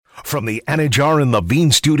From the Anajar and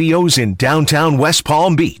Levine Studios in downtown West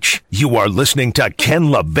Palm Beach, you are listening to Ken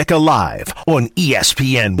LaVicka Live on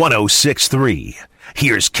ESPN 106.3.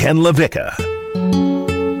 Here's Ken LaVicka.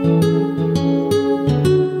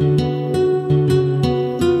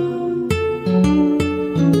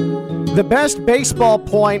 The best baseball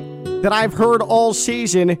point that I've heard all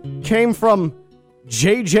season came from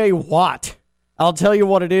J.J. Watt. I'll tell you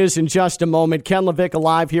what it is in just a moment. Ken LaVicka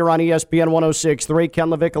Live here on ESPN 106.3. Ken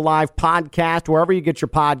LaVicka Live podcast, wherever you get your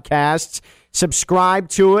podcasts. Subscribe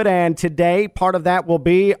to it, and today, part of that will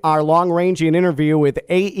be our long-ranging interview with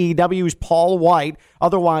AEW's Paul White,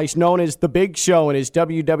 otherwise known as The Big Show in his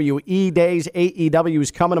WWE days. AEW is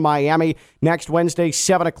coming to Miami next Wednesday,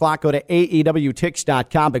 7 o'clock. Go to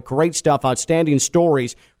AEWTix.com. But great stuff, outstanding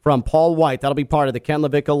stories from Paul White. That'll be part of the Ken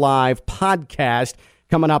LaVicka Live podcast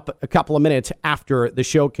coming up a couple of minutes after the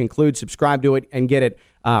show concludes. Subscribe to it and get it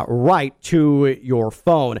right to your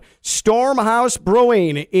phone. Stormhouse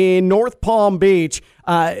Brewing in North Palm Beach.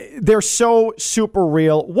 They're so super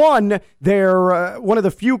real. One, they're one of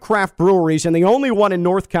the few craft breweries and the only one in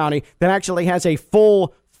North County that actually has a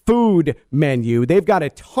full food menu. They've got a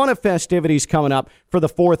ton of festivities coming up for the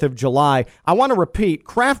 4th of July. I want to repeat,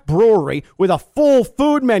 craft brewery with a full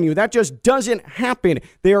food menu. That just doesn't happen.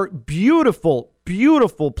 They're beautiful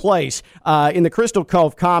place in the Crystal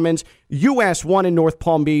Cove Commons, US 1 in North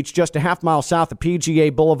Palm Beach, just a half mile south of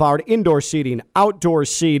PGA Boulevard. Indoor seating, outdoor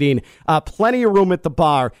seating, plenty of room at the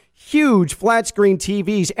bar. Huge flat screen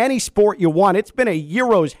TVs, any sport you want. It's been a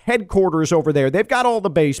Euros headquarters over there. They've got all the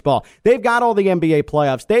baseball. They've got all the NBA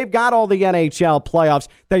playoffs. They've got all the NHL playoffs.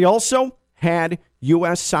 They also had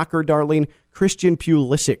U.S. soccer darling Christian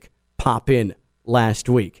Pulisic pop in last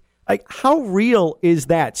week. Like, how real is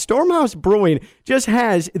that? Stormhouse Brewing just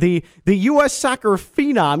has the U.S. soccer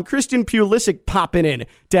phenom Christian Pulisic popping in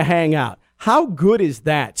to hang out. How good is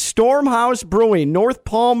that? Stormhouse Brewing, North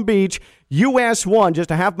Palm Beach, US 1, just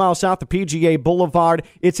a half mile south of PGA Boulevard.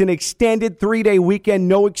 It's an extended 3-day weekend.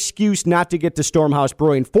 No excuse not to get to Stormhouse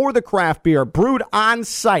Brewing for the craft beer, brewed on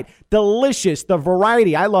site. Delicious, the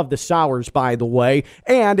variety. I love the sours, by the way.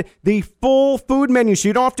 And the full food menu, so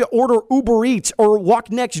you don't have to order Uber Eats or walk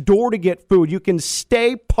next door to get food. You can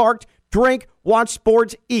stay parked, drink, watch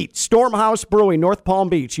sports, eat. Stormhouse Brewing, North Palm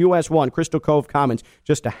Beach, US 1, Crystal Cove Commons,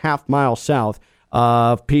 just a half mile south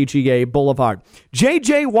of PGA Boulevard.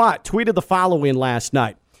 J.J. Watt tweeted the following last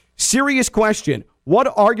night. Serious question.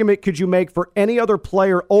 What argument could you make for any other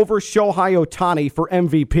player over Shohei Ohtani for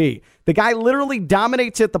MVP? The guy literally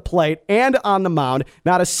dominates at the plate and on the mound.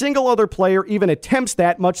 Not a single other player even attempts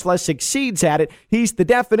that, much less succeeds at it. He's the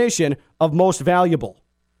definition of most valuable.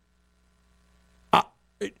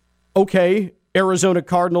 Okay, Arizona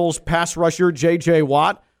Cardinals pass rusher J.J.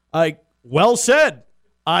 Watt. Well said.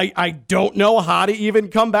 I don't know how to even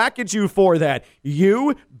come back at you for that.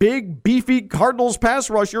 You, big, beefy Cardinals pass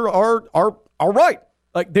rusher, are right.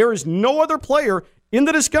 Like, there is no other player in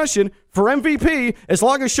the discussion for MVP as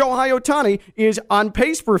long as Shohei Ohtani is on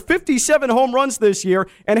pace for 57 home runs this year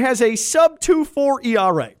and has a sub-2.4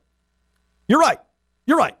 ERA. You're right.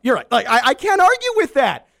 Like, I can't argue with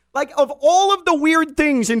that. Like, of all of the weird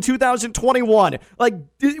things in 2021, like,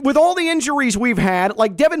 with all the injuries we've had,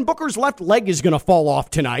 like, Devin Booker's left leg is going to fall off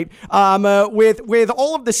tonight, with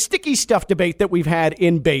all of the sticky stuff debate that we've had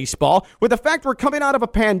in baseball, with the fact we're coming out of a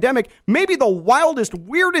pandemic, maybe the wildest,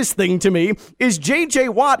 weirdest thing to me is J.J.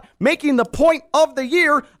 Watt making the point of the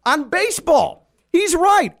year on baseball. He's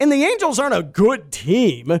right, and the Angels aren't a good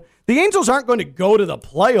team. The Angels aren't going to go to the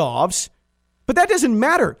playoffs, but that doesn't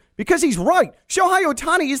matter. Because he's right. Shohei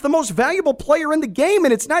Ohtani is the most valuable player in the game,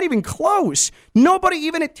 and it's not even close. Nobody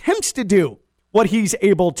even attempts to do what he's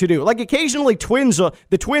able to do. Like, occasionally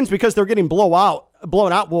the Twins, because they're getting blown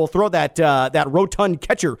out, will throw that rotund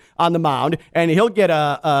catcher on the mound, and he'll get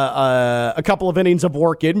a couple of innings of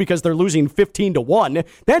work in because they're losing 15-1.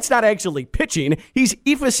 That's not actually pitching. He's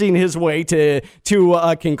ephusing his way to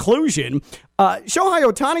a conclusion. Shohei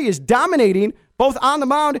Ohtani is dominating both on the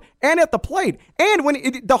mound and at the plate.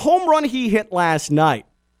 And the home run he hit last night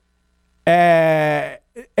at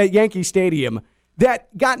Yankee Stadium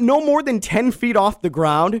that got no more than 10 feet off the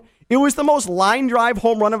ground, it was the most line drive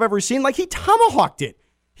home run I've ever seen. Like, he tomahawked it.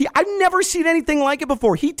 I've never seen anything like it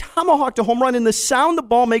before. He tomahawked a home run, and the sound the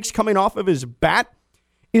ball makes coming off of his bat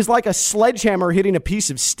is like a sledgehammer hitting a piece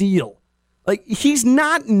of steel. Like, he's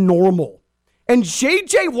not normal. And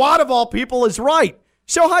J.J. Watt, of all people, is right.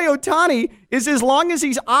 Shohei Ohtani is, as long as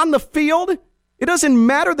he's on the field, it doesn't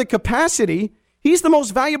matter the capacity. He's the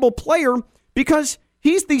most valuable player because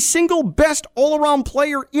he's the single best all-around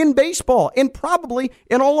player in baseball and probably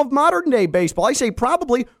in all of modern-day baseball. I say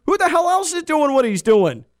probably. Who the hell else is doing what he's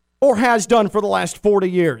doing? or has done for the last 40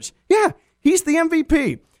 years. Yeah, he's the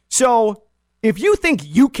MVP. So if you think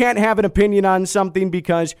you can't have an opinion on something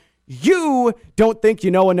because you don't think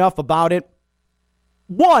you know enough about it,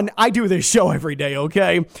 one, I do this show every day,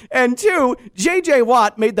 okay? And two, J.J.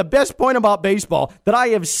 Watt made the best point about baseball that I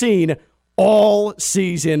have seen all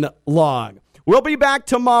season long. We'll be back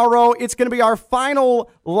tomorrow. It's going to be our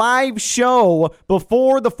final live show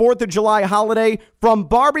before the 4th of July holiday from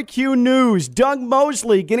Barbecue News. Doug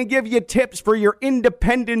Mosley going to give you tips for your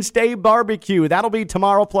Independence Day barbecue. That'll be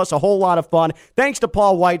tomorrow, plus a whole lot of fun. Thanks to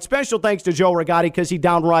Paul White. Special thanks to Joe Rigotti because he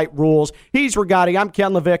downright rules. He's Rigotti. I'm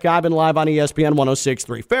Ken LaVicka. I've been live on ESPN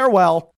 106.3. Farewell.